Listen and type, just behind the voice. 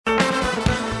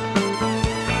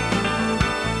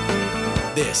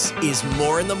This is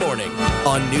More in the Morning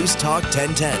on News Talk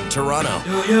 1010 Toronto.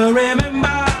 Do you remember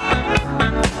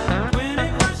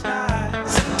 21st night,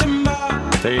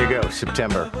 September? There you go,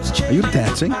 September. Are you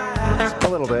dancing? A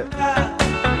little bit.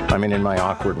 I mean, in my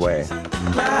awkward way.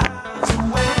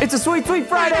 It's a sweet, sweet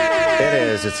Friday! It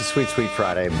is. It's a sweet, sweet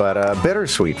Friday, but a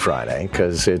bittersweet Friday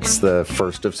because it's the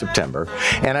 1st of September.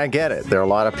 And I get it. There are a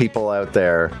lot of people out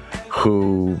there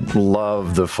who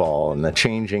love the fall and the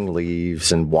changing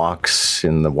leaves and walks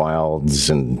in the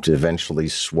wilds and eventually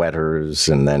sweaters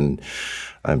and then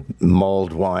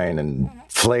mulled wine and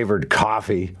flavored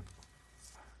coffee.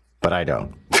 But I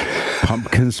don't.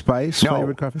 Pumpkin spice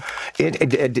flavored coffee?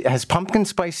 Has pumpkin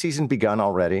spice season begun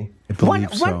already? I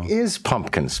believe so. What is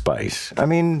pumpkin spice? I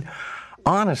mean,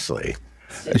 honestly.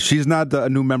 She's not a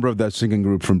new member of that singing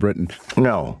group from Britain.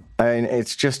 No. I mean,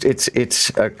 it's just, it's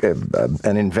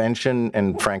an invention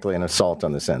and, frankly, an assault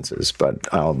on the senses. But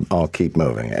I'll keep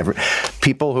moving.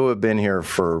 People who have been here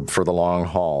for the long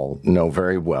haul know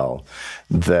very well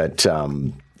that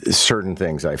certain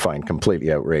things I find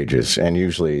completely outrageous, and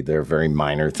usually they're very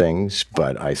minor things,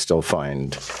 but I still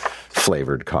find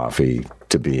flavored coffee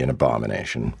to be an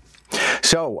abomination.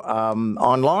 So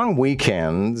on long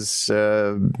weekends,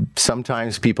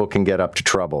 sometimes people can get up to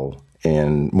trouble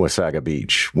in Wasaga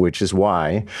Beach, which is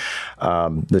why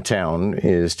the town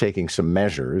is taking some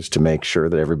measures to make sure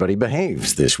that everybody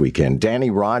behaves this weekend. Danny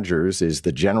Rodgers is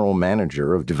the General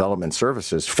Manager of Development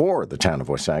Services for the Town of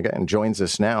Wasaga and joins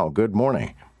us now. Good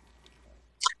morning.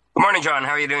 Good morning, John.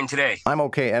 How are you doing today? I'm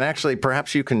okay. And actually,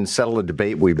 perhaps you can settle a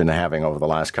debate we've been having over the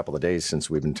last couple of days since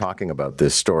we've been talking about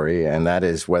this story, and that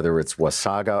is whether it's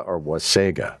Wasaga or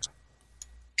Wasaga.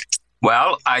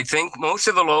 Well, I think most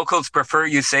of the locals prefer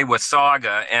you say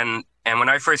Wasaga. And when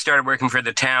I first started working for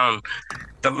the town,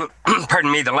 the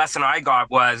lesson I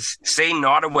got was say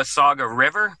Nada Wasaga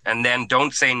River and then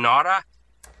don't say Nada.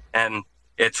 And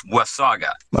it's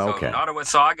Wasaga. Okay. So Nada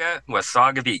Wasaga,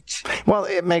 Wasaga Beach. Well,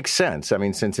 it makes sense. I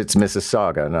mean, since it's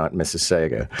Mississauga, not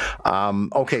Mississauga.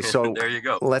 Okay, so there you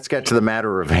go. Let's get to the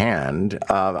matter of hand.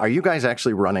 Are you guys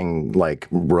actually running like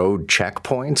road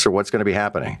checkpoints, or what's going to be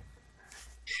happening?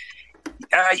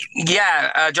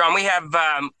 John, we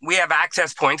have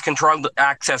access points, controlled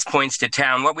access points to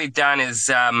town. What we've done is,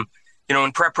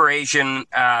 in preparation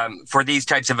for these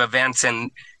types of events, and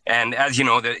as you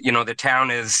know, the town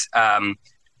has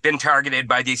been targeted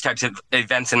by these types of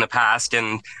events in the past,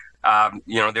 and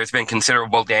there's been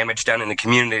considerable damage done in the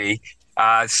community.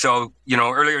 So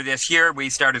earlier this year, we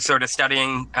started sort of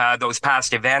studying those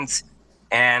past events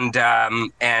and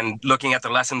looking at the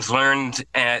lessons learned,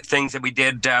 things that we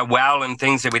did well and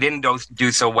things that we didn't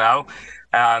do so well.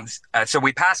 So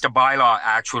we passed a bylaw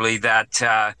actually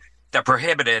that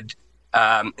prohibited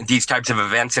these types of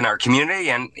events in our community,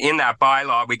 and in that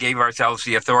bylaw, we gave ourselves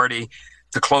the authority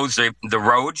to close the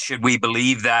road should we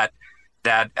believe that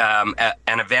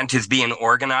an event is being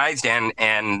organized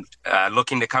and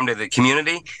looking to come to the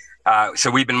community. So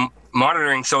we've been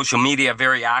monitoring social media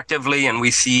very actively, and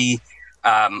we see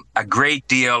a great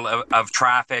deal of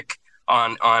traffic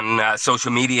on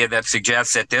social media that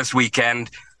suggests that this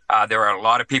weekend there are a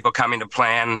lot of people coming to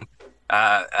plan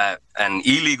an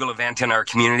illegal event in our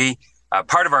community.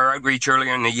 Part of our outreach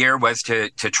earlier in the year was to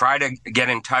try to get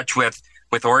in touch with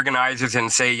organizers and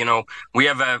say, we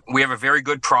have a very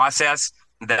good process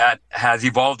that has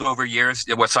evolved over years.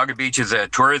 Wasaga Beach is a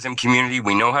tourism community.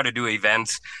 We know how to do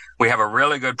events. We have a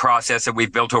really good process that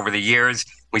we've built over the years.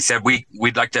 We said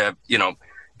we'd like to,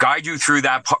 guide you through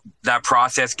that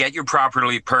process, get you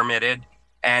properly permitted,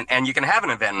 and you can have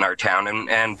an event in our town.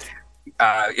 And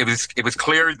it was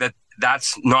clear that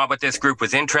that's not what this group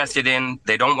was interested in.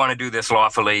 They don't want to do this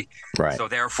lawfully. Right. So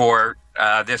therefore,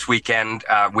 this weekend,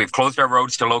 we've closed our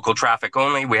roads to local traffic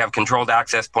only. We have controlled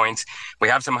access points. We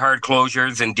have some hard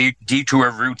closures and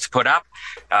detour routes put up.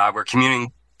 We're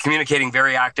communicating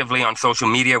very actively on social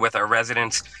media with our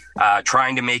residents,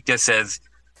 trying to make this as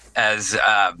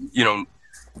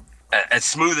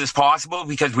smooth as possible,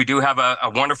 because we do have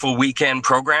a wonderful weekend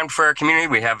program for our community.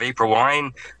 We have April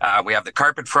Wine. We have the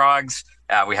Carpet Frogs.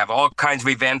 We have all kinds of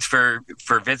events for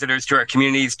visitors to our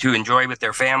communities to enjoy with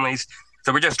their families.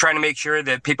 So we're just trying to make sure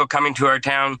that people coming to our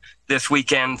town this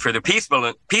weekend for the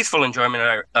peaceful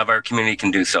enjoyment of our community can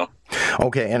do so.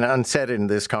 Okay, and unsaid in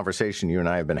this conversation you and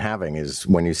I have been having is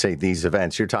when you say these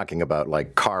events, you're talking about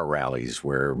like car rallies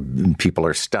where people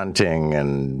are stunting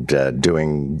and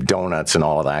doing donuts and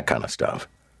all of that kind of stuff.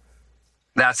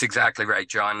 That's exactly right,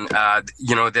 John.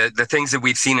 The things that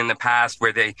we've seen in the past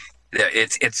where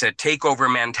it's a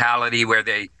takeover mentality where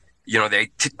they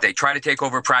try to take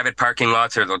over private parking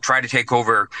lots, or they'll try to take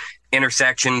over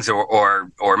intersections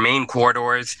or main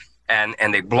corridors.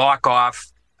 and they block off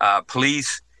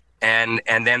police, and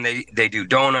then they do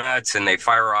donuts and they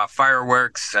fire off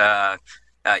fireworks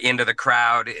into the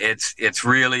crowd. It's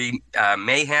really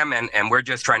mayhem, and we're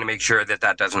just trying to make sure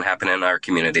that doesn't happen in our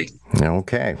community.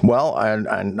 Okay. Well,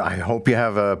 and I hope you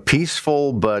have a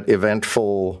peaceful but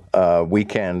eventful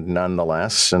weekend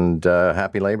nonetheless, and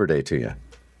happy Labor Day to you.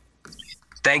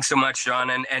 Thanks so much, John.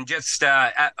 And just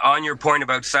on your point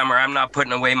about summer, I'm not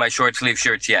putting away my short sleeve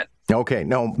shirts yet. Okay.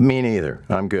 No, me neither.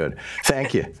 I'm good.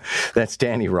 Thank you. That's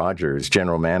Danny Rodgers,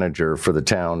 General Manager for the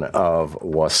Town of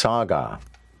Wasaga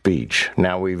Beach.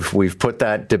 Now we've put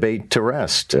that debate to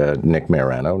rest, Nick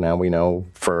Marano. Now we know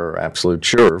for absolute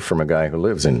sure from a guy who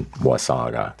lives in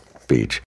Wasaga Beach.